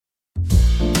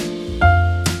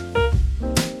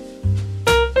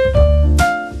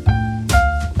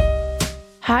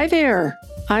Hi there.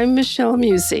 I'm Michelle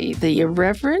Musi, the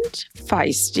irreverent,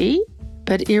 feisty,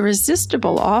 but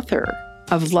irresistible author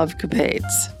of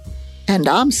Lovecapades. And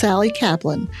I'm Sally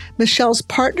Kaplan, Michelle's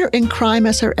partner in crime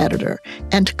as her editor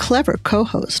and clever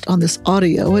co-host on this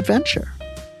audio adventure.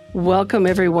 Welcome,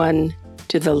 everyone,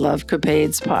 to the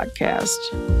Lovecapades podcast.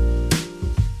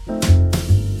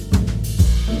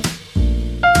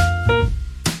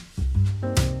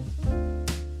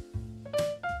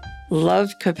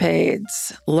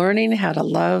 Lovecapades, learning how to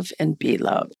love and be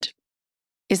loved.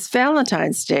 It's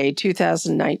Valentine's Day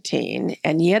 2019,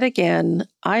 and yet again,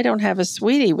 I don't have a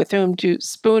sweetie with whom to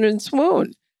spoon and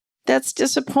swoon. That's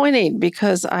disappointing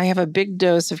because I have a big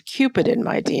dose of Cupid in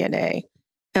my DNA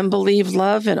and believe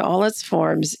love in all its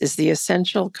forms is the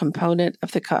essential component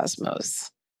of the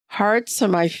cosmos. Hearts are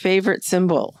my favorite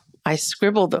symbol. I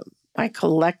scribble them. I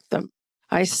collect them.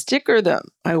 I sticker them.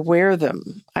 I wear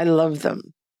them. I love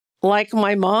them. Like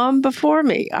my mom before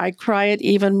me, I cry at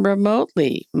even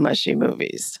remotely mushy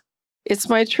movies. It's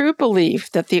my true belief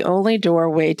that the only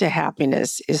doorway to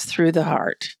happiness is through the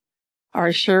heart,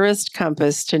 our surest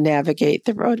compass to navigate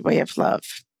the roadway of love.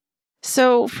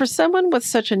 So for someone with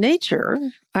such a nature,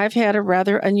 I've had a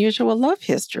rather unusual love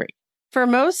history. For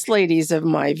most ladies of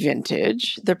my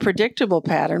vintage, the predictable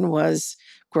pattern was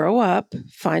grow up,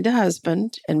 find a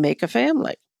husband, and make a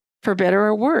family. For better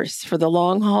or worse, for the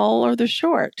long haul or the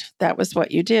short, that was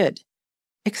what you did.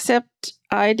 Except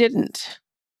I didn't.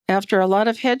 After a lot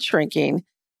of head shrinking,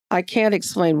 I can't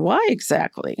explain why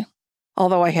exactly,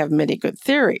 although I have many good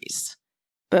theories.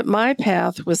 But my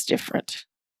path was different,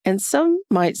 and some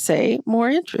might say more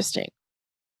interesting.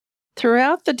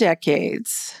 Throughout the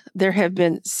decades, there have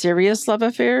been serious love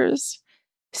affairs,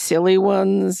 silly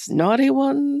ones, naughty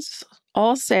ones,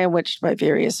 all sandwiched by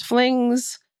various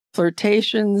flings,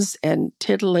 flirtations, and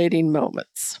titillating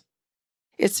moments.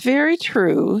 It's very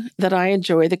true that I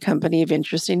enjoy the company of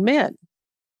interesting men.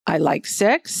 I like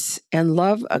sex and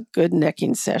love a good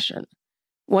necking session.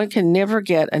 One can never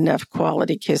get enough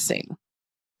quality kissing.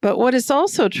 But what is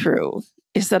also true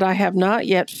is that I have not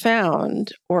yet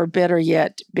found, or better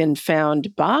yet, been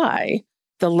found by,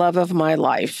 the love of my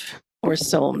life or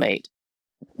soulmate.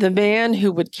 The man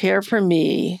who would care for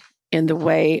me in the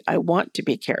way I want to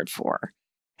be cared for,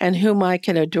 and whom I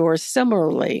can adore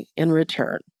similarly in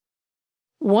return.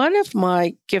 One of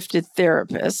my gifted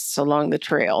therapists along the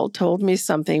trail told me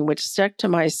something which stuck to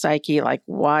my psyche like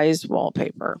wise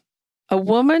wallpaper. A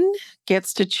woman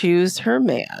gets to choose her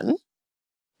man,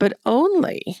 but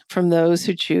only from those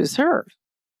who choose her.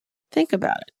 Think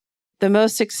about it. The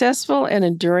most successful and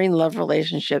enduring love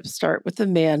relationships start with the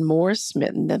man more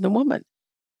smitten than the woman.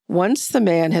 Once the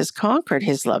man has conquered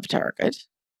his love target,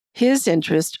 his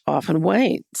interest often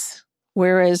wanes,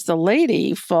 whereas the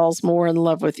lady falls more in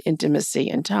love with intimacy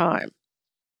and time.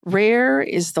 Rare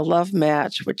is the love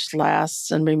match which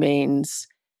lasts and remains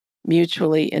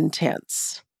mutually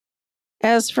intense.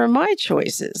 As for my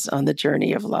choices on the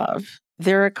journey of love,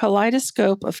 they're a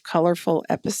kaleidoscope of colorful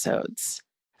episodes.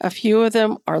 A few of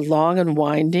them are long and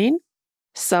winding,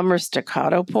 some are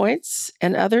staccato points,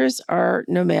 and others are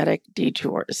nomadic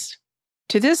detours.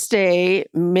 To this day,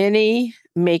 many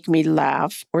make me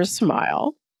laugh or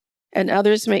smile, and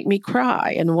others make me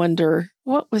cry and wonder,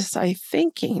 what was I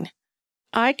thinking?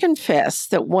 I confess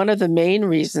that one of the main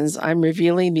reasons I'm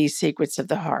revealing these secrets of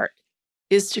the heart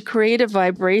is to create a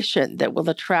vibration that will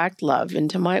attract love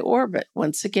into my orbit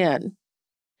once again.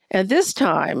 And this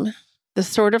time, the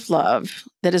sort of love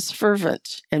that is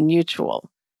fervent and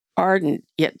mutual, ardent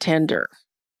yet tender,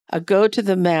 a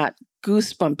go-to-the-mat,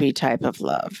 goosebumpy type of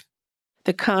love.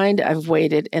 The kind I've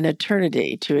waited an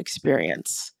eternity to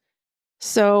experience.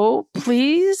 So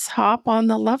please hop on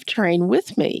the love train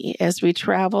with me as we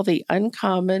travel the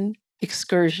uncommon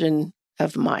excursion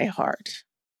of my heart.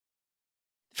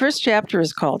 The first chapter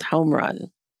is called Home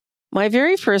Run. My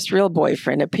very first real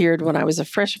boyfriend appeared when I was a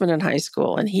freshman in high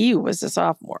school, and he was a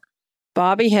sophomore.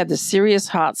 Bobby had the serious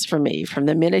hots for me from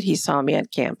the minute he saw me on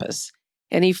campus,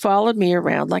 and he followed me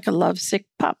around like a lovesick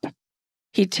pup.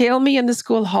 He'd tail me in the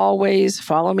school hallways,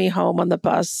 follow me home on the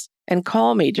bus, and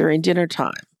call me during dinner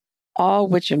time, all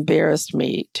which embarrassed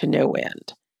me to no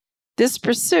end. This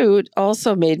pursuit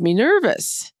also made me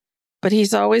nervous, but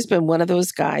he's always been one of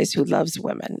those guys who loves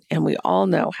women, and we all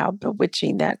know how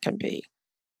bewitching that can be.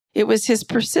 It was his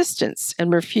persistence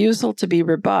and refusal to be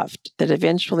rebuffed that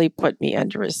eventually put me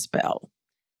under his spell.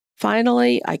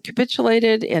 Finally, I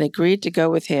capitulated and agreed to go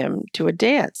with him to a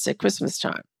dance at Christmas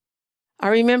time. I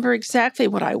remember exactly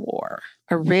what I wore,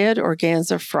 a red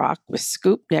organza frock with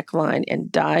scoop neckline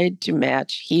and dyed to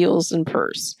match heels and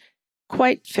purse.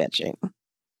 Quite fetching.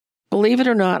 Believe it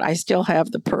or not, I still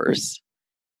have the purse.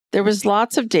 There was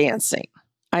lots of dancing.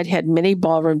 I'd had many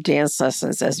ballroom dance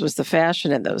lessons, as was the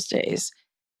fashion in those days.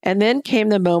 And then came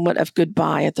the moment of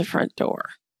goodbye at the front door.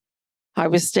 I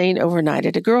was staying overnight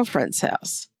at a girlfriend's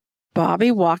house.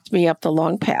 Bobby walked me up the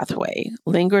long pathway,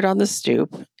 lingered on the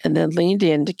stoop, and then leaned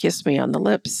in to kiss me on the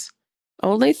lips.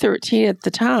 Only 13 at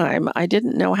the time, I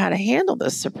didn't know how to handle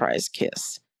this surprise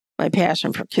kiss. My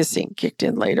passion for kissing kicked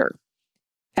in later.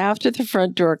 After the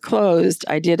front door closed,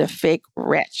 I did a fake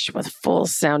retch with full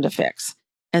sound effects,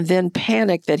 and then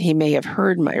panicked that he may have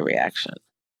heard my reaction.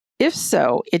 If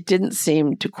so, it didn't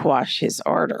seem to quash his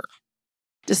ardor.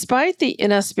 Despite the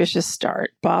inauspicious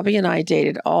start, Bobby and I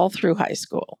dated all through high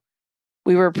school.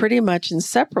 We were pretty much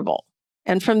inseparable,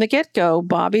 and from the get-go,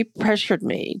 Bobby pressured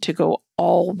me to go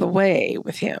all the way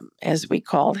with him, as we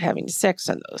called having sex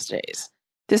in those days.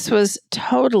 This was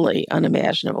totally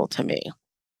unimaginable to me.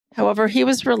 However, he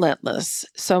was relentless,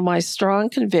 so my strong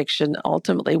conviction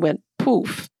ultimately went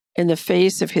poof in the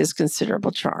face of his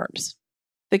considerable charms.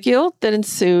 The guilt that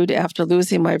ensued after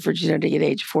losing my virginity at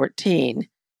age 14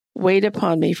 weighed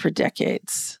upon me for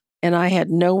decades, and I had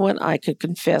no one I could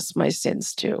confess my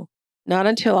sins to. Not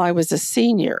until I was a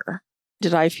senior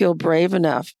did I feel brave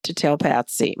enough to tell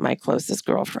Patsy, my closest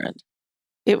girlfriend.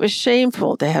 It was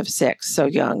shameful to have sex so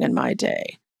young in my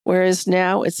day, whereas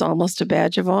now it's almost a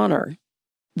badge of honor.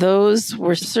 Those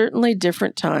were certainly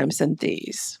different times than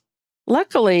these.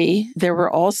 Luckily, there were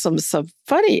also some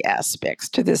funny aspects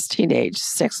to this teenage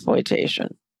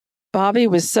sexploitation. Bobby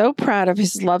was so proud of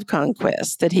his love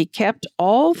conquest that he kept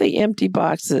all the empty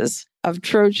boxes of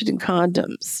Trojan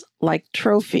condoms, like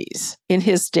trophies, in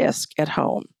his desk at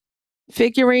home.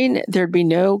 Figuring there'd be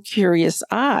no curious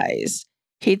eyes,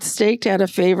 he'd staked out a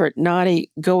favorite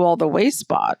naughty go-all-the-way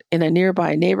spot in a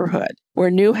nearby neighborhood where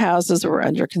new houses were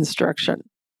under construction.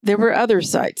 There were other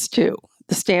sites, too.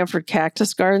 The Stanford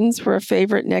Cactus Gardens were a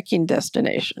favorite necking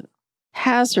destination.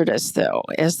 Hazardous, though,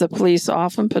 as the police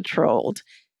often patrolled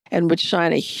and would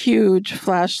shine a huge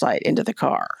flashlight into the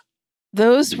car.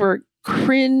 Those were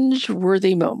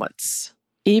cringe-worthy moments.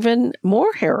 Even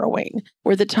more harrowing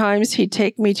were the times he'd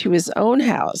take me to his own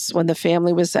house when the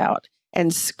family was out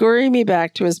and scurry me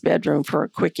back to his bedroom for a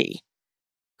quickie.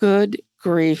 Good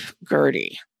grief,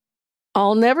 Gertie.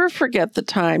 I'll never forget the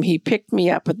time he picked me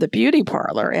up at the beauty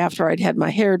parlor after I'd had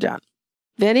my hair done.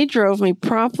 Then he drove me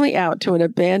promptly out to an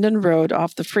abandoned road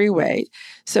off the freeway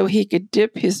so he could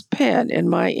dip his pen in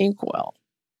my inkwell.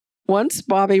 Once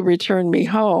Bobby returned me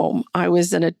home, I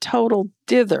was in a total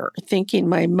dither, thinking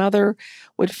my mother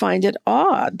would find it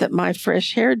odd that my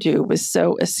fresh hairdo was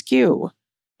so askew.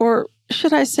 Or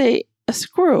should I say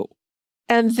askew?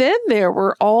 And then there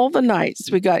were all the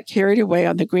nights we got carried away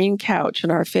on the green couch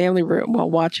in our family room while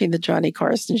watching the Johnny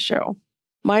Carson show.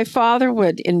 My father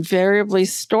would invariably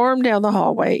storm down the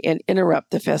hallway and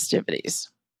interrupt the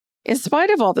festivities. In spite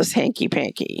of all this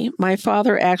hanky-panky, my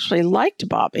father actually liked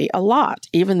Bobby a lot,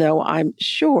 even though I'm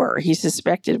sure he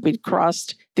suspected we'd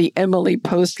crossed the Emily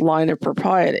Post line of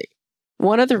propriety.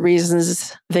 One of the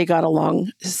reasons they got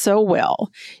along so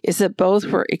well is that both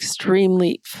were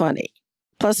extremely funny.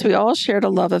 Plus, we all shared a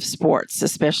love of sports,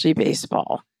 especially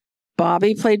baseball.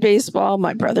 Bobby played baseball,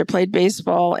 my brother played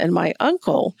baseball, and my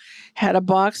uncle had a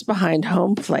box behind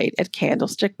home plate at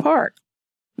Candlestick Park.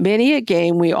 Many a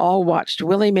game we all watched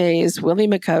Willie Mays, Willie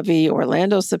McCovey,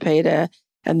 Orlando Cepeda,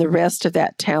 and the rest of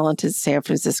that talented San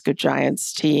Francisco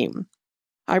Giants team.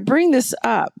 I bring this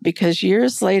up because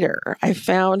years later, I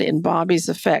found in Bobby's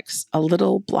effects a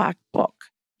little black book.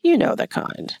 You know the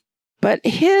kind. But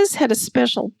his had a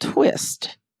special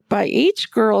twist. By each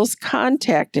girl's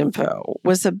contact info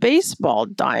was a baseball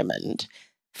diamond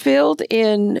filled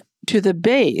in to the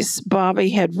base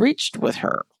Bobby had reached with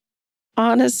her.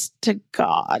 Honest to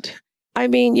God. I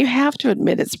mean, you have to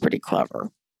admit it's pretty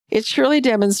clever. It surely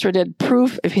demonstrated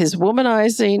proof of his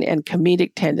womanizing and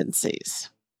comedic tendencies.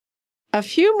 A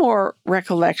few more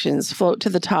recollections float to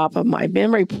the top of my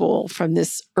memory pool from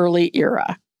this early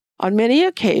era. On many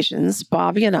occasions,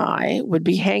 Bobby and I would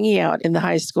be hanging out in the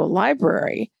high school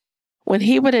library when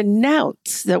he would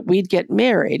announce that we'd get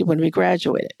married when we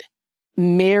graduated.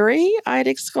 "Mary?" I'd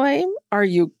exclaim. "Are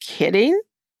you kidding?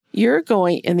 You're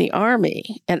going in the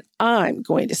Army, and I'm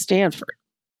going to Stanford."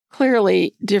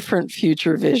 Clearly, different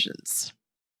future visions.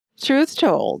 Truth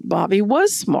told, Bobby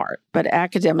was smart, but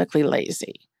academically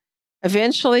lazy.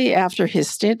 Eventually, after his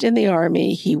stint in the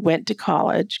Army, he went to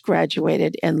college,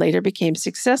 graduated, and later became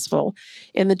successful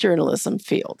in the journalism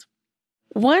field.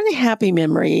 One happy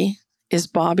memory is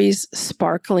Bobby's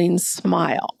sparkling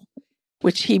smile,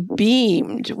 which he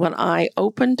beamed when I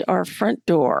opened our front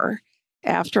door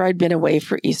after I'd been away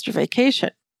for Easter vacation.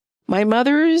 My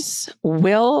mother's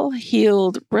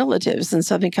well-heeled relatives in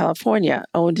Southern California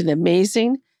owned an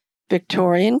amazing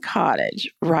Victorian cottage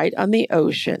right on the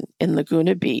ocean in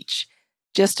Laguna Beach,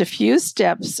 just a few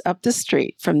steps up the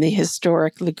street from the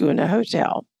historic Laguna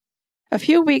Hotel. A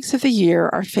few weeks of the year,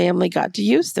 our family got to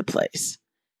use the place.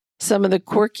 Some of the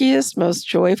quirkiest, most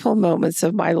joyful moments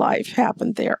of my life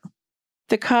happened there.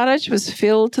 The cottage was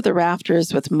filled to the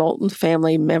rafters with Moulton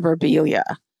family memorabilia,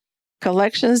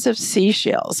 collections of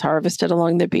seashells harvested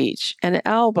along the beach, and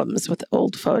albums with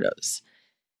old photos.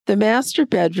 The master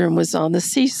bedroom was on the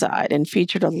seaside and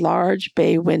featured a large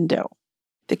bay window.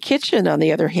 The kitchen, on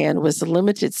the other hand, was a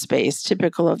limited space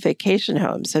typical of vacation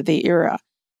homes of the era,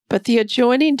 but the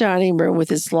adjoining dining room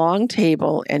with its long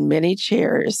table and many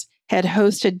chairs had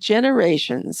hosted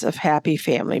generations of happy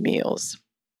family meals.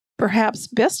 Perhaps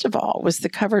best of all was the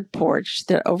covered porch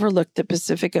that overlooked the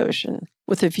Pacific Ocean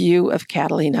with a view of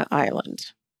Catalina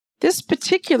Island. This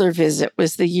particular visit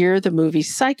was the year the movie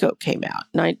Psycho came out,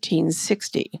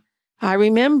 1960. I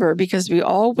remember because we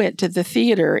all went to the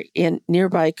theater in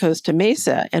nearby Costa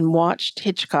Mesa and watched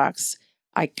Hitchcock's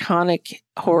iconic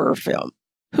horror film.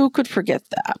 Who could forget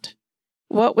that?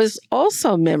 What was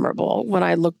also memorable when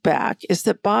I look back is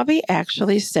that Bobby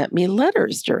actually sent me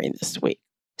letters during this week.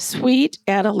 Sweet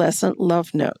adolescent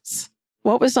love notes.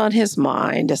 What was on his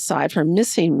mind, aside from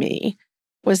missing me,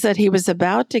 was that he was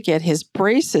about to get his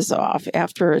braces off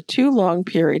after a too long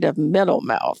period of metal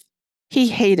mouth. He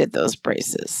hated those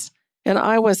braces, and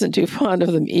I wasn't too fond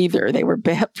of them either. They were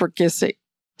bad for kissing.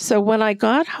 So when I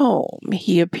got home,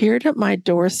 he appeared at my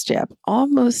doorstep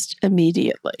almost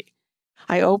immediately.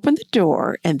 I opened the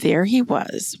door, and there he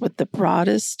was with the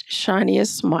broadest,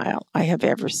 shiniest smile I have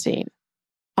ever seen.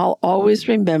 I'll always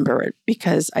remember it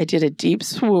because I did a deep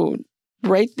swoon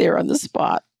right there on the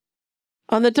spot.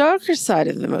 On the darker side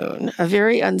of the moon, a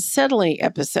very unsettling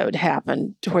episode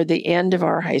happened toward the end of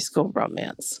our high school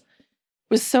romance.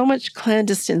 With so much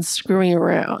clandestine screwing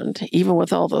around, even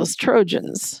with all those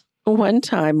Trojans, one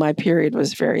time my period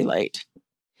was very late.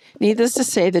 Needless to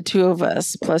say, the two of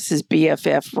us, plus his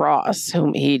BFF Ross,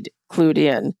 whom he'd clued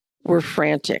in, were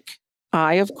frantic.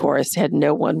 I, of course, had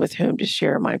no one with whom to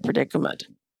share my predicament.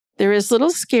 There is little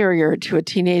scarier to a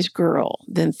teenage girl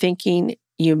than thinking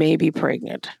you may be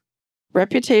pregnant.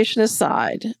 Reputation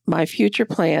aside, my future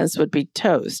plans would be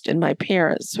toast and my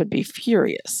parents would be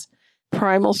furious.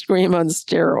 Primal scream on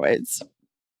steroids.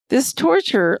 This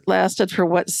torture lasted for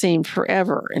what seemed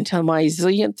forever until my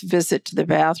zillionth visit to the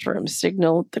bathroom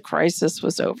signaled the crisis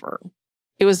was over.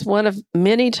 It was one of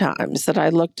many times that I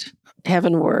looked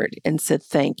heavenward and said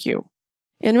thank you.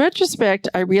 In retrospect,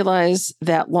 I realized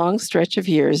that long stretch of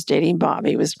years dating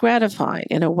Bobby was gratifying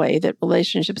in a way that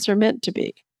relationships are meant to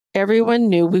be. Everyone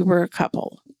knew we were a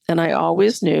couple, and I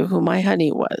always knew who my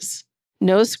honey was.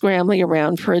 No scrambling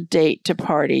around for a date to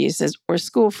parties or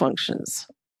school functions.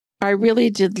 I really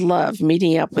did love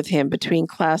meeting up with him between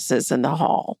classes in the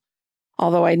hall,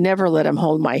 although I never let him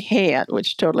hold my hand,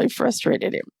 which totally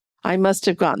frustrated him. I must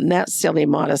have gotten that silly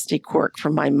modesty quirk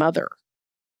from my mother.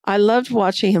 I loved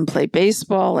watching him play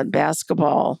baseball and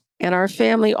basketball, and our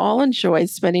family all enjoyed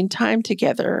spending time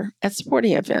together at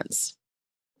sporting events.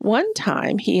 One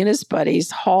time, he and his buddies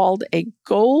hauled a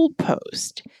goal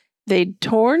post they'd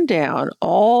torn down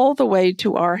all the way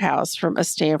to our house from a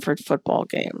Stanford football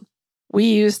game. We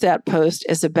used that post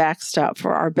as a backstop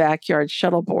for our backyard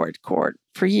shuffleboard court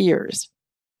for years.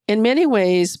 In many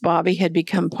ways, Bobby had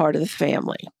become part of the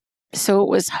family, so it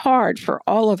was hard for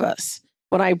all of us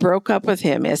when I broke up with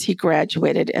him as he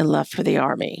graduated and left for the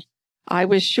Army. I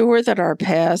was sure that our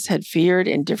paths had veered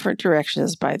in different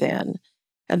directions by then,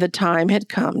 and the time had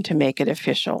come to make it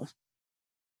official.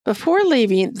 Before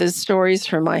leaving the stories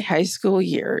from my high school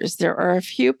years, there are a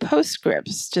few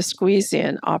postscripts to squeeze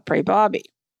in après Bobby.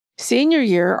 Senior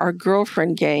year, our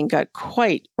girlfriend gang got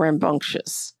quite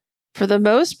rambunctious. For the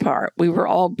most part, we were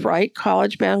all bright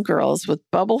college-bound girls with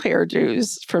bubble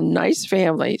hairdos from nice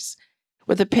families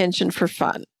with a penchant for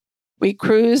fun. We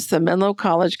cruised the Menlo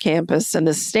College campus and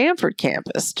the Stanford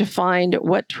campus to find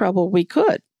what trouble we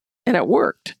could, and it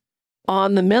worked.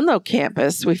 On the Menlo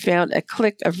campus, we found a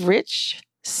clique of rich,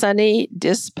 sunny,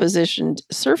 dispositioned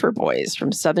surfer boys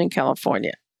from Southern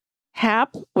California.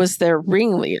 Hap was their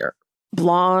ringleader,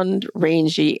 blonde,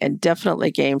 rangy, and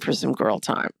definitely game for some girl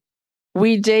time.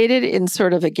 We dated in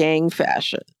sort of a gang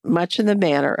fashion, much in the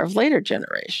manner of later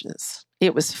generations.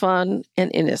 It was fun and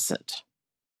innocent.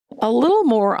 A little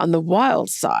more on the wild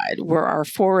side were our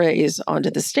forays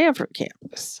onto the Stanford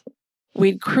campus.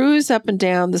 We'd cruise up and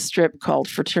down the strip called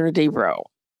Fraternity Row.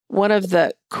 One of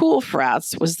the cool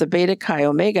frats was the Beta Chi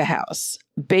Omega House,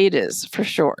 Betas for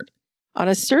short. On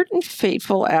a certain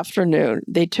fateful afternoon,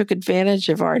 they took advantage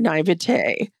of our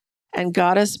naivete and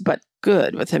got us but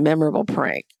good with a memorable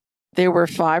prank. There were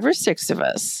 5 or 6 of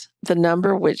us, the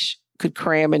number which could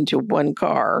cram into one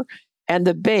car, and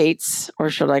the Bates, or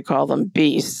should I call them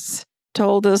beasts,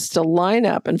 told us to line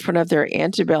up in front of their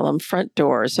antebellum front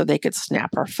door so they could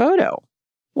snap our photo.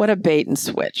 What a bait and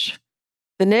switch.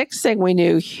 The next thing we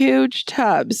knew, huge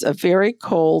tubs of very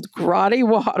cold, grotty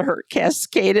water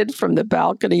cascaded from the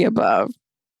balcony above.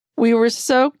 We were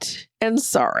soaked and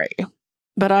sorry,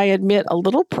 but I admit a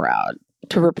little proud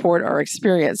to report our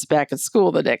experience back at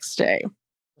school the next day.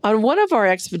 On one of our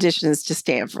expeditions to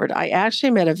Stanford, I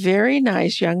actually met a very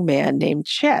nice young man named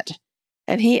Chet,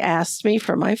 and he asked me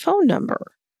for my phone number.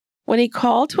 When he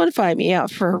called to invite me out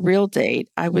for a real date,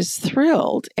 I was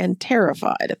thrilled and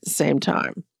terrified at the same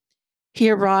time. He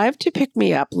arrived to pick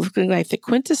me up looking like the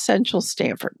quintessential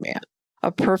Stanford man,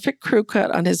 a perfect crew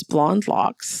cut on his blonde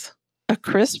locks, a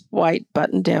crisp white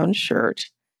button-down shirt,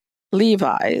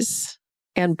 Levi's,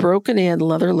 and broken-in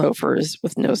leather loafers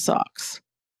with no socks.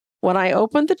 When I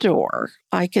opened the door,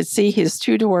 I could see his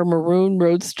 2-door maroon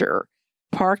roadster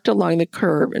parked along the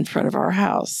curb in front of our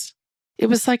house. It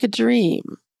was like a dream,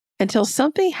 until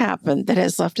something happened that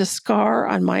has left a scar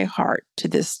on my heart to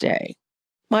this day.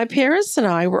 My parents and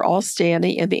I were all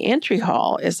standing in the entry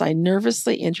hall as I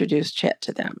nervously introduced Chet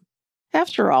to them.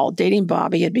 After all, dating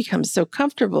Bobby had become so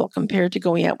comfortable compared to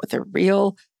going out with a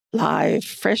real, live,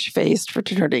 fresh-faced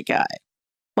fraternity guy.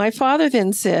 My father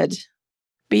then said,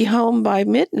 "Be home by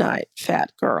midnight,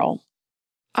 fat girl."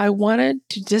 I wanted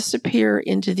to disappear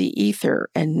into the ether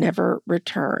and never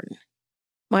return.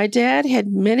 My dad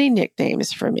had many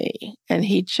nicknames for me, and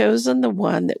he'd chosen the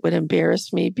one that would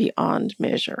embarrass me beyond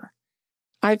measure.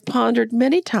 I've pondered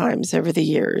many times over the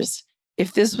years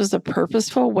if this was a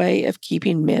purposeful way of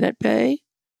keeping men at bay,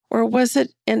 or was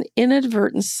it an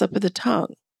inadvertent slip of the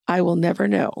tongue? I will never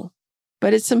know.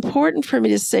 But it's important for me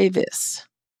to say this.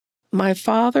 My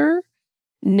father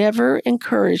never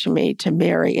encouraged me to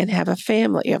marry and have a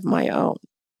family of my own.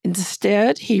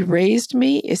 Instead, he raised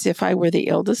me as if I were the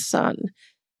eldest son,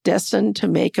 destined to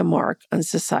make a mark on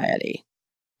society.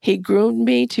 He groomed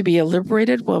me to be a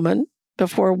liberated woman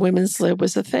before women's lib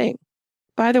was a thing.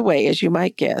 By the way, as you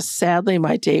might guess, sadly,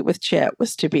 my date with Chet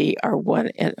was to be our one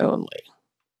and only.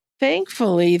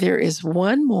 Thankfully, there is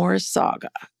one more saga,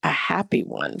 a happy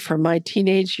one from my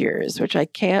teenage years, which I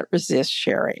can't resist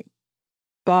sharing.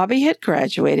 Bobby had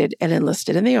graduated and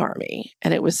enlisted in the Army,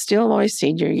 and it was still my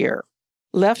senior year.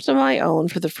 Left on my own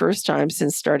for the first time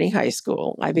since starting high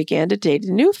school, I began to date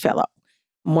a new fellow,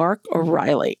 Mark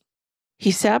O'Reilly.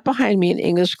 He sat behind me in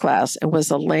English class and was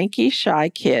a lanky, shy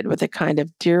kid with a kind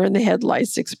of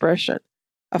deer-in-the-headlights expression,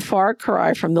 a far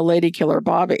cry from the lady killer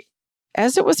Bobby.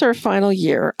 As it was our final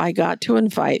year, I got to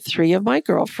invite 3 of my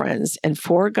girlfriends and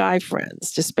 4 guy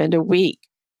friends to spend a week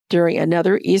during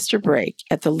another Easter break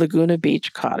at the Laguna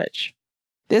Beach cottage.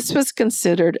 This was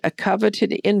considered a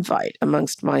coveted invite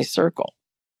amongst my circle.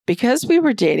 Because we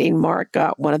were dating, Mark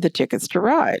got one of the tickets to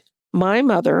ride. My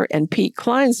mother and Pete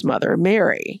Klein's mother,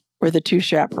 Mary, were the 2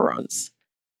 chaperones.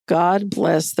 God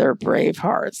bless their brave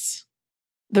hearts.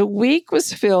 The week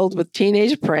was filled with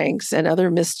teenage pranks and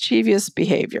other mischievous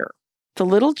behavior. The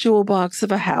little jewel box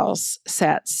of a house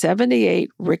sat 78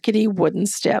 rickety wooden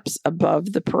steps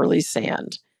above the pearly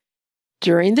sand.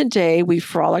 During the day, we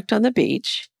frolicked on the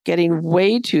beach, getting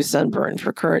way too sunburned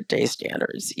for current day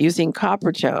standards, using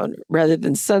Coppertone rather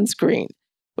than sunscreen,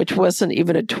 which wasn't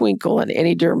even a twinkle in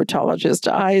any dermatologist's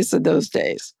eyes in those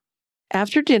days.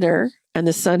 After dinner and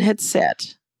the sun had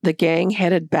set, the gang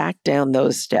headed back down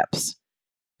those steps.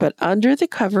 But under the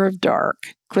cover of dark,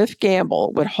 Cliff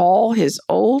Gamble would haul his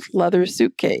old leather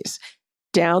suitcase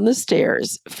down the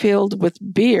stairs filled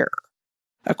with beer,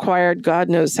 acquired God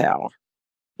knows how.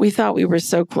 We thought we were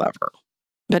so clever.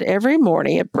 But every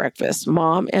morning at breakfast,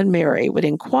 Mom and Mary would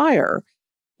inquire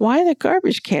why the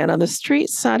garbage can on the street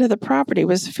side of the property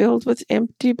was filled with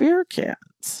empty beer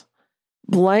cans.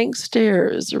 Blank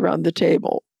stares around the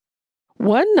table.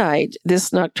 One night,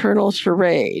 this nocturnal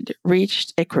charade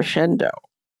reached a crescendo.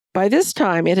 By this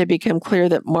time, it had become clear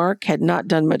that Mark had not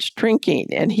done much drinking,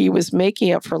 and he was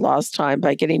making up for lost time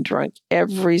by getting drunk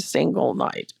every single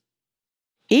night.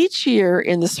 Each year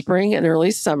in the spring and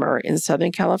early summer in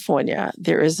Southern California,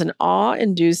 there is an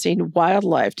awe-inducing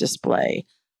wildlife display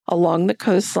along the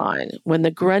coastline when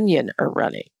the grunion are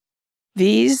running.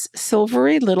 These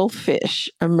silvery little fish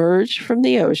emerge from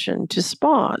the ocean to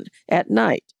spawn at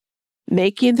night,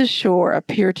 making the shore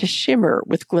appear to shimmer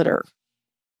with glitter.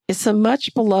 It's a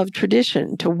much-beloved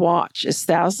tradition to watch as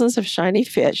thousands of shiny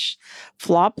fish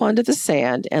flop onto the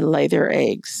sand and lay their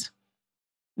eggs.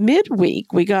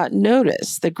 Midweek, we got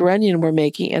notice the Grunion were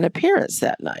making an appearance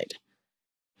that night.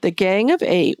 The gang of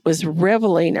 8 was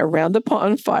reveling around the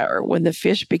bonfire when the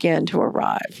fish began to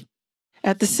arrive.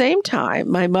 At the same time,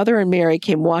 my mother and Mary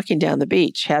came walking down the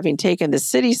beach, having taken the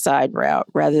city side route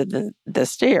rather than the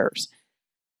stairs.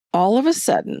 All of a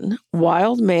sudden,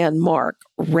 wild man Mark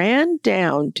ran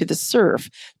down to the surf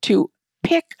to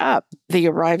pick up the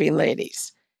arriving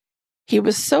ladies. He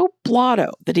was so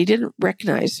blotto that he didn't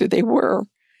recognize who they were.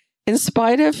 In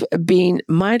spite of being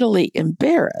mightily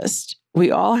embarrassed,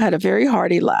 we all had a very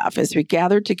hearty laugh as we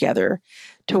gathered together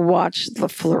to watch the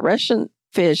fluorescent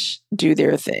fish do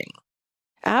their thing.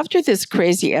 After this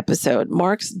crazy episode,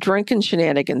 Mark's drunken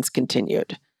shenanigans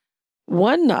continued.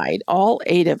 One night, all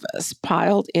 8 of us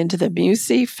piled into the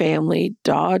Musey family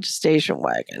Dodge station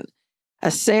wagon,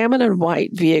 a salmon and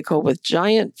white vehicle with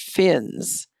giant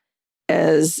fins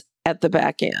as at the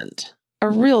back end. A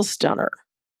real stunner.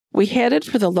 We headed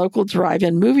for the local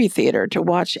drive-in movie theater to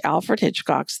watch Alfred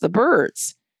Hitchcock's The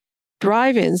Birds.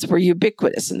 Drive-ins were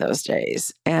ubiquitous in those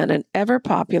days and an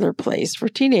ever-popular place for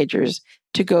teenagers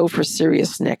to go for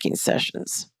serious necking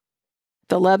sessions.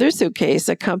 The leather suitcase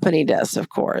accompanied us, of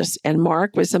course, and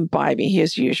Mark was imbibing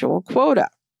his usual quota.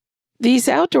 These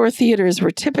outdoor theaters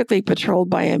were typically patrolled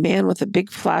by a man with a big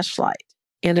flashlight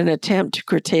in an attempt to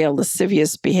curtail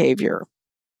lascivious behavior.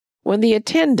 When the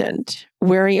attendant,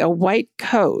 wearing a white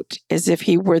coat as if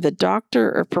he were the doctor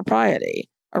of propriety,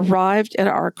 arrived at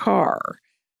our car,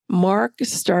 Mark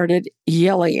started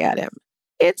yelling at him,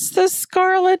 "It's the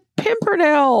Scarlet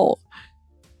Pimpernel!"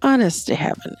 Honest to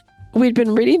heaven, we'd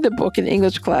been reading the book in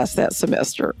English class that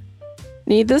semester.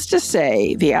 Needless to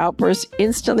say, the outburst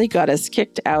instantly got us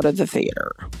kicked out of the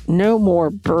theater. No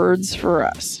more birds for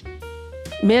us.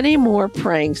 Many more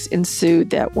pranks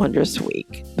ensued that wondrous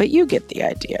week, but you get the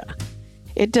idea.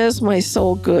 It does my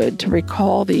soul good to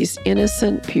recall these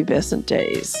innocent, pubescent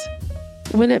days.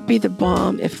 Wouldn't it be the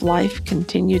bomb if life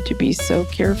continued to be so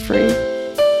carefree?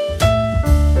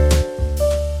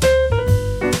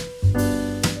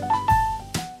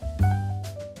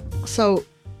 So,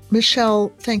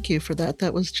 Michelle, thank you for that.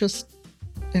 That was just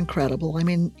incredible. I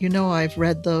mean, I've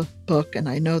read the book and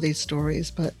I know these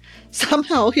stories, but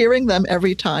somehow hearing them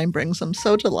every time brings them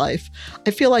so to life.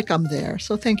 I feel like I'm there.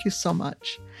 So thank you so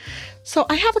much. So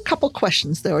I have a couple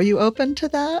questions, though. Are you open to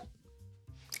that?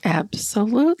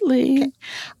 Absolutely. Okay.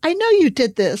 I know you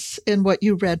did this in what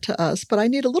you read to us, but I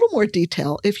need a little more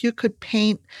detail. If you could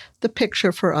paint the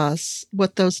picture for us,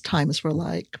 what those times were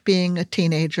like, being a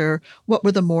teenager, what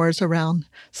were the mores around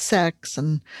sex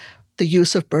and the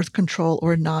use of birth control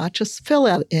or not? Just fill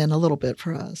that in a little bit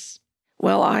for us.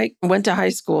 Well, I went to high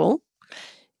school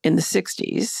in the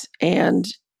 60s, and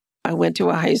I went to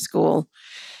a high school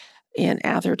in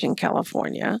Atherton,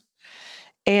 California,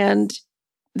 and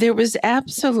there was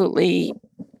absolutely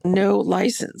no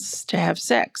license to have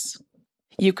sex.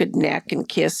 You could neck and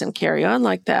kiss and carry on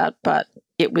like that, but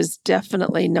it was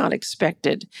definitely not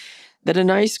expected that a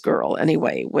nice girl,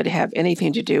 anyway, would have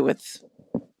anything to do with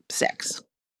sex.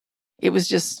 It was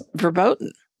just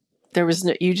verboten.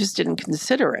 You just didn't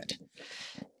consider it.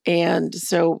 And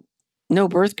so no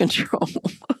birth control.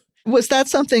 Was that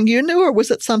something you knew, or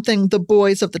was it something the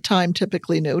boys of the time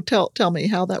typically knew? Tell me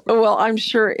how that worked. Well, I'm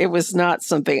sure it was not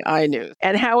something I knew.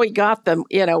 And how he got them,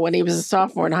 when he was a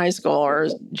sophomore in high school or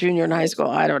junior in high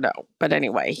school, I don't know. But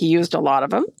anyway, he used a lot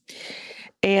of them.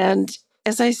 And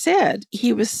as I said,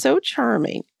 he was so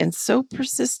charming and so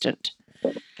persistent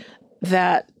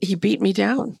that he beat me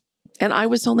down. And I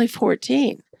was only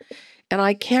 14. And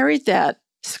I carried that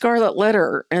scarlet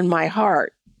letter in my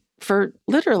heart for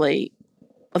literally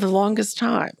the longest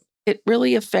time. It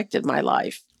really affected my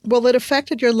life. Well, it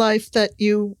affected your life that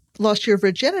you lost your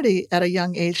virginity at a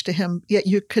young age to him, yet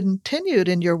you continued,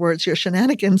 in your words, your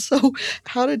shenanigans. So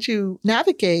how did you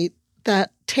navigate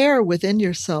that tear within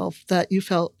yourself that you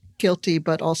felt guilty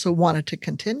but also wanted to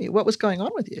continue? What was going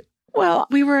on with you? Well,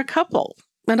 we were a couple,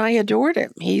 and I adored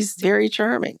him. He's very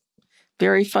charming,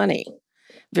 very funny,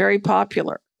 very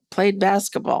popular, played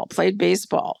basketball, played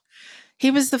baseball. He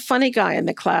was the funny guy in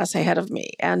the class ahead of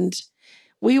me, and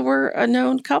we were a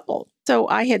known couple. So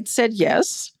I had said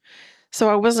yes, so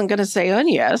I wasn't going to say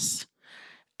yes,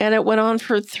 and it went on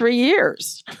for 3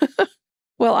 years.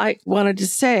 Well, I wanted to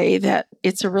say that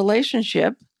it's a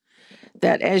relationship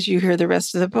that, as you hear the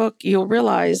rest of the book, you'll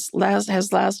realize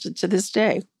has lasted to this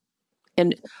day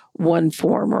in one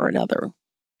form or another.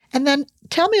 And then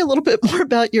tell me a little bit more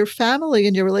about your family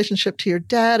and your relationship to your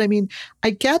dad. I mean, I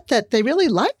get that they really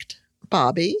liked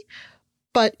Bobby,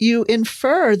 but you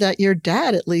infer that your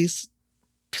dad at least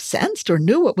sensed or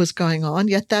knew what was going on,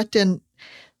 yet that didn't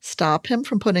stop him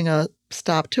from putting a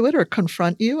stop to it or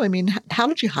confront you? I mean, how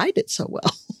did you hide it so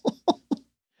well?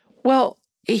 Well,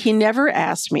 he never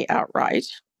asked me outright.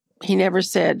 He never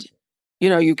said,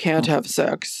 you can't have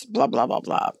sex, blah, blah, blah,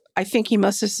 blah. I think he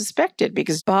must have suspected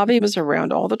because Bobby was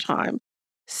around all the time.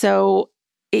 So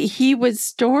he would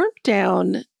storm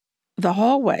down the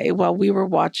hallway while we were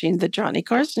watching the Johnny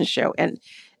Carson show and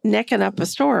necking up a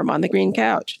storm on the green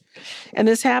couch. And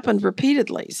this happened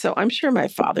repeatedly. So I'm sure my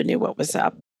father knew what was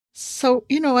up. So,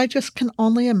 I just can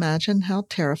only imagine how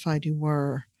terrified you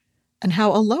were and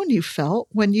how alone you felt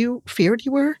when you feared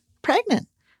you were pregnant.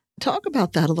 Talk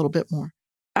about that a little bit more.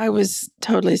 I was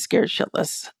totally scared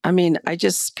shitless. I mean, I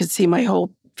just could see my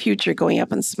whole future going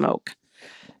up in smoke.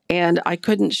 And I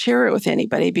couldn't share it with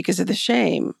anybody because of the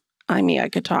shame. I mean, I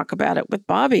could talk about it with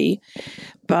Bobby,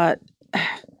 but,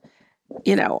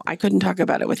 I couldn't talk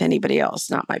about it with anybody else,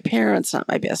 not my parents, not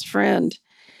my best friend.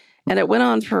 And it went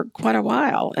on for quite a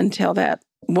while until that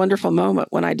wonderful moment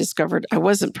when I discovered I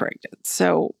wasn't pregnant.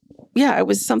 So, yeah, it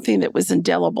was something that was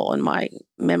indelible in my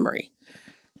memory.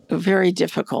 A very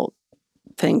difficult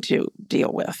thing to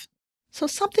deal with. So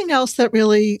something else that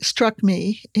really struck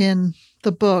me in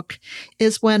the book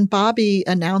is when Bobby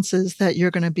announces that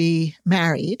you're going to be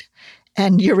married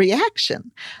and your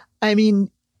reaction. I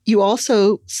mean, you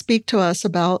also speak to us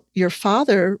about your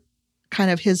father, kind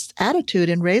of his attitude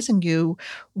in raising you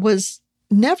was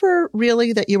never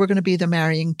really that you were going to be the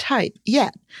marrying type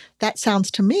yet. That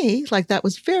sounds to me like that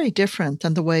was very different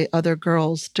than the way other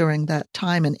girls during that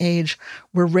time and age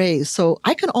were raised. So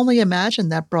I can only imagine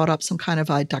that brought up some kind of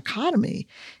a dichotomy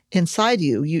inside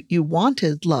you. You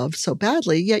wanted love so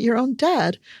badly, yet your own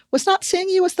dad was not seeing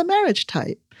you as the marriage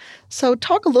type. So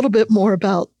talk a little bit more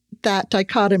about that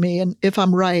dichotomy and if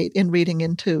I'm right in reading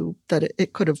into that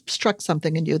it could have struck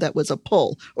something in you that was a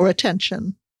pull or a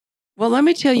tension. Well, let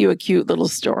me tell you a cute little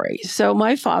story. So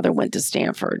my father went to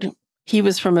Stanford. He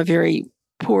was from a very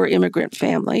poor immigrant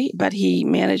family, but he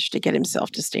managed to get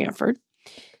himself to Stanford.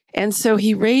 And so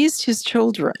he raised his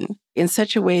children in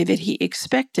such a way that he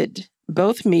expected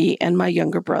both me and my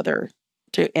younger brother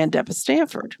to end up at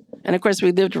Stanford. And of course,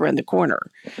 we lived around the corner.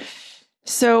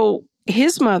 So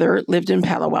his mother lived in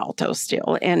Palo Alto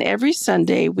still. And every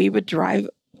Sunday we would drive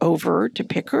over to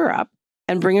pick her up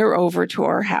and bring her over to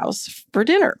our house for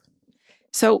dinner.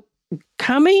 So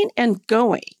coming and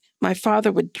going, my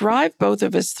father would drive both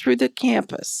of us through the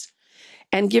campus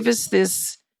and give us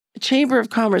this Chamber of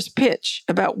Commerce pitch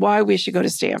about why we should go to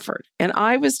Stanford. And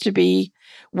I was to be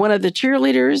one of the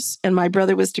cheerleaders, and my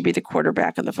brother was to be the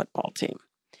quarterback of the football team.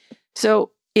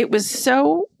 So it was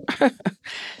so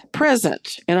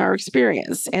present in our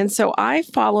experience. And so I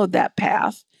followed that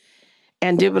path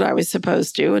and did what I was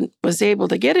supposed to and was able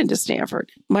to get into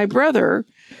Stanford. My brother,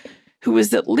 who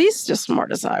was at least as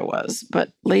smart as I was,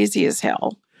 but lazy as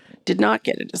hell, did not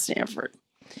get into Stanford.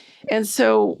 And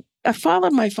so I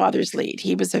followed my father's lead.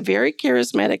 He was a very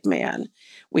charismatic man.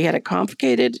 We had a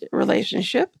complicated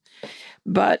relationship,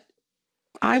 but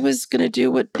I was going to do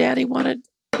what Daddy wanted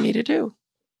me to do.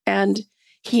 And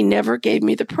he never gave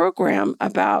me the program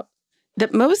about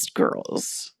that most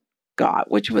girls got,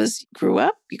 which was grew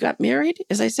up, you got married,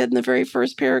 as I said in the very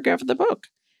first paragraph of the book,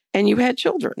 and you had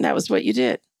children. That was what you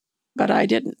did. But I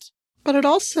didn't. But it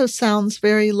also sounds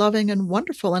very loving and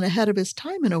wonderful and ahead of his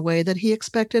time in a way that he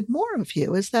expected more of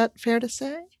you. Is that fair to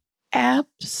say?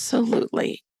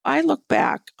 Absolutely. I look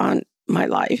back on my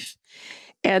life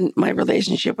and my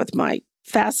relationship with my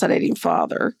fascinating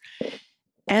father,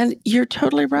 and you're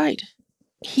totally right.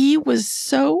 He was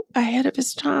so ahead of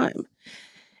his time.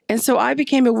 And so I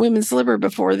became a women's liber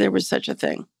before there was such a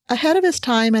thing. Ahead of his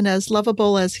time and as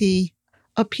lovable as he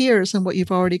appears in what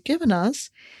you've already given us,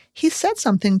 he said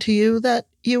something to you that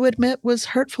you admit was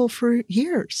hurtful for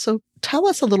years. So tell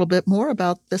us a little bit more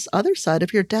about this other side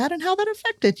of your dad and how that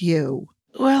affected you.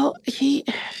 Well,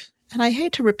 and I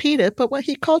hate to repeat it, but what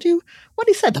he called you, what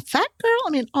he said, the fat girl? I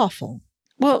mean, awful.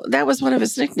 Well, that was one of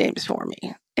his nicknames for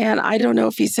me. And I don't know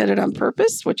if he said it on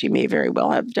purpose, which he may very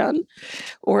well have done,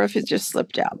 or if it just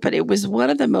slipped out. But it was one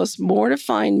of the most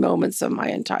mortifying moments of my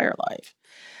entire life.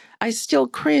 I still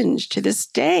cringe to this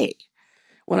day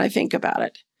when I think about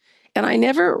it. And I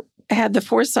never had the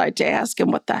foresight to ask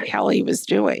him what the hell he was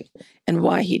doing and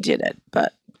why he did it.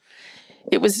 But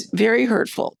it was very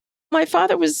hurtful. My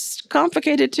father was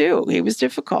complicated too. He was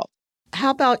difficult.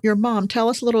 How about your mom? Tell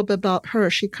us a little bit about her.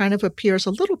 She kind of appears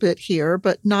a little bit here,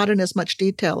 but not in as much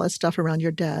detail as stuff around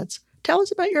your dad's. Tell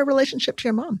us about your relationship to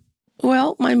your mom.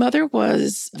 Well, my mother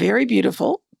was very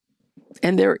beautiful.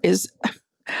 And there is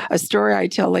a story I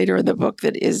tell later in the book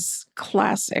that is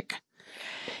classic.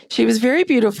 She was very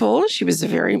beautiful. She was a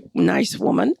very nice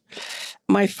woman.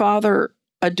 My father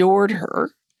adored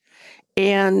her.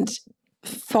 and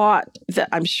thought that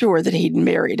I'm sure that he'd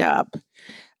married up.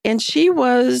 And she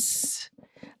was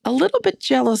a little bit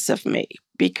jealous of me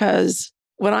because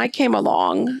when I came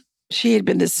along, she had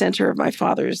been the center of my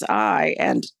father's eye,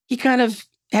 and he kind of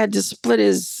had to split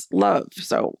his love.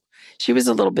 So she was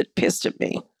a little bit pissed at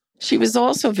me. She was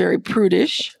also very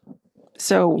prudish.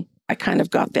 So I kind of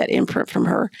got that imprint from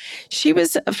her. She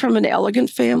was from an elegant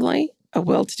family, a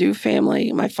well-to-do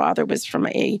family. My father was from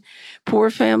a poor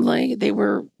family. They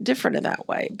were different in that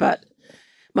way. But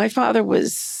my father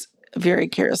was a very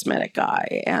charismatic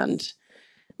guy, and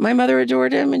my mother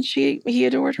adored him, and he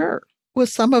adored her.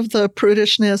 Was some of the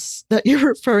prudishness that you're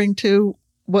referring to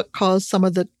what caused some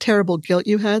of the terrible guilt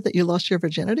you had that you lost your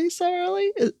virginity so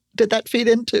early? Did that feed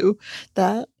into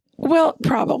that? Well,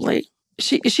 probably.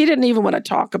 She didn't even want to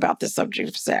talk about the subject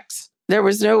of sex. There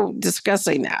was no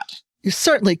discussing that. You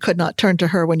certainly could not turn to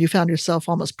her when you found yourself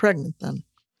almost pregnant then.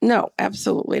 No,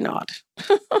 absolutely not.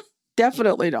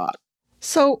 Definitely not.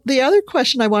 So the other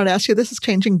question I wanted to ask you, this is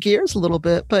changing gears a little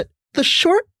bit, but the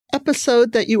short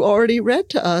episode that you already read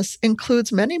to us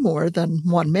includes many more than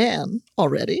one man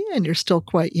already, and you're still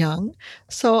quite young.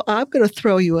 So I'm going to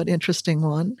throw you an interesting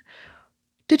one.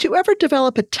 Did you ever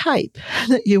develop a type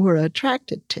that you were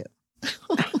attracted to?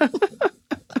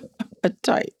 A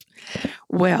type.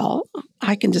 Well,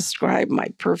 I can describe my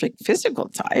perfect physical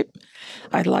type.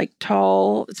 I like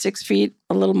tall, 6 feet,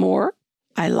 a little more.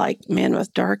 I like men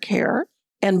with dark hair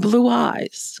and blue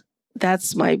eyes.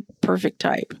 That's my perfect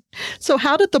type. So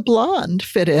how did the blonde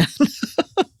fit in?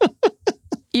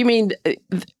 You mean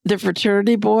the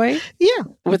fraternity boy? Yeah.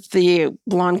 With the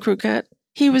blonde crew cut?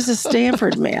 He was a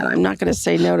Stanford man. I'm not going to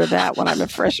say no to that when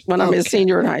I'm a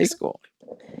senior in high school.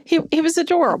 He was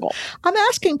adorable. I'm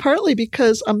asking partly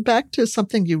because I'm back to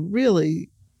something you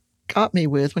really got me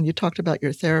with when you talked about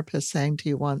your therapist saying to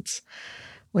you once,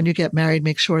 when you get married,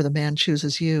 make sure the man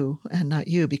chooses you and not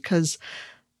you. Because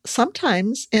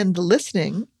sometimes in the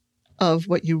listening of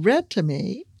what you read to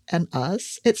me and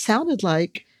us, it sounded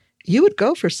like you would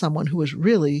go for someone who was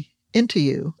really into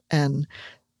you. And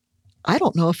I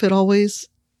don't know if it always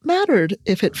mattered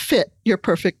if it fit your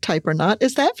perfect type or not.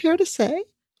 Is that fair to say?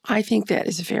 I think that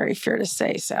is very fair to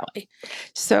say, Sally.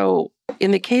 So in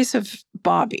the case of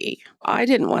Bobby, I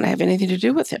didn't want to have anything to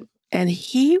do with him. And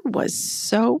he was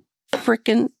so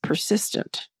freaking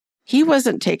persistent. He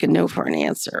wasn't taking no for an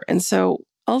answer. And so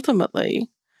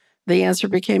ultimately, the answer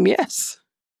became yes.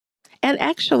 And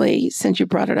actually, since you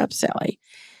brought it up, Sally,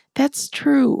 that's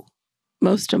true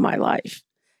most of my life.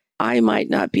 I might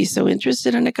not be so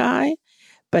interested in a guy,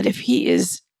 but if he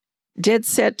is dead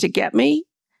set to get me,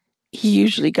 he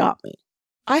usually got me.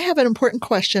 I have an important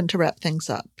question to wrap things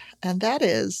up, and that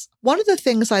is, one of the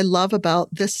things I love about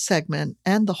this segment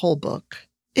and the whole book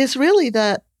is really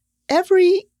that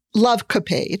every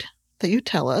love-capade that you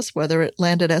tell us, whether it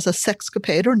landed as a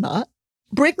sexcapade or not,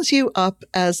 brings you up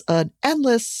as an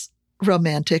endless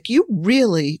romantic. You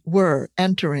really were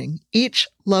entering each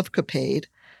love-capade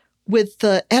with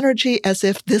the energy as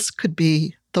if this could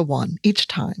be the one each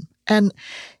time. And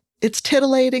it's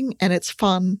titillating and it's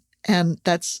fun. And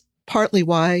that's partly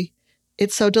why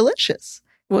it's so delicious.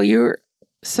 Well, you're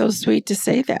so sweet to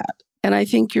say that. And I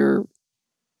think you're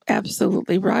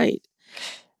absolutely right.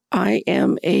 I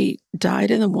am a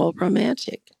dyed-in-the-wool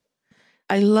romantic.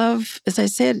 I love, as I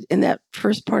said in that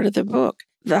first part of the book,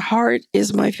 the heart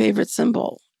is my favorite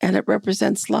symbol, and it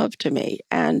represents love to me.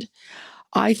 And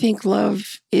I think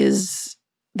love is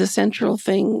the central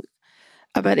thing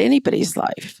about anybody's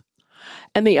life.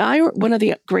 And one of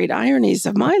the great ironies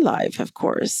of my life, of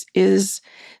course, is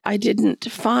I didn't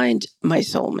find my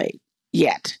soulmate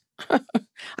yet.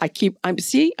 I'm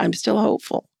still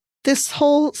hopeful. This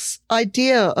whole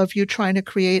idea of you trying to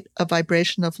create a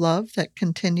vibration of love that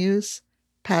continues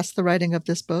past the writing of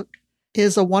this book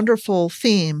is a wonderful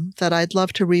theme that I'd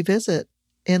love to revisit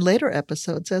in later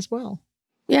episodes as well.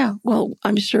 Yeah, well,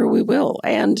 I'm sure we will.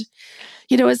 And,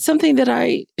 it's something that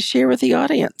I share with the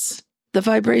audience. The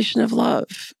vibration of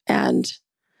love and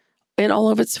in all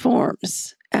of its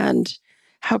forms, and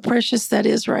how precious that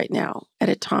is right now at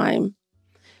a time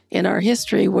in our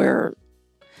history where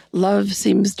love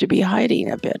seems to be hiding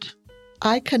a bit.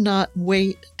 I cannot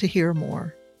wait to hear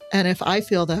more. And if I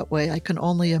feel that way, I can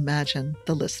only imagine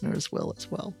the listeners will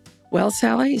as well. Well,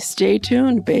 Sally, stay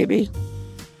tuned, baby.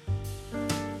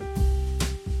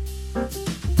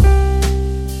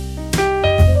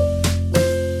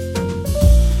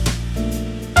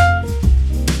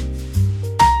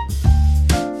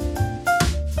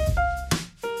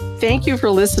 Thank you for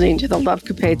listening to the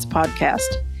Lovecapades podcast.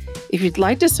 If you'd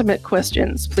like to submit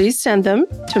questions, please send them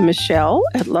to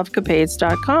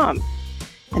Michelle@lovecapades.com.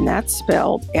 and that's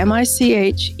spelled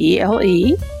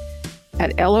Michele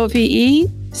at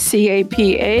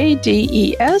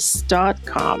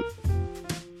LOVECAPADES.com.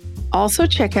 Also,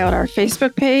 check out our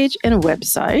Facebook page and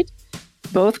website,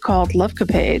 both called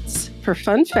Lovecapades, for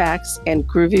fun facts and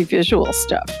groovy visual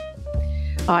stuff.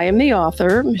 I am the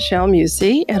author, Michelle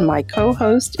Musey, and my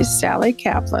co-host is Sally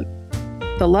Kaplan.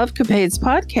 The Lovecapades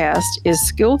podcast is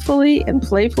skillfully and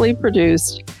playfully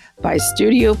produced by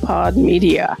Studio Pod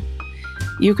Media.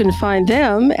 You can find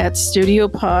them at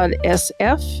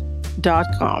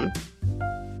studiopodsf.com.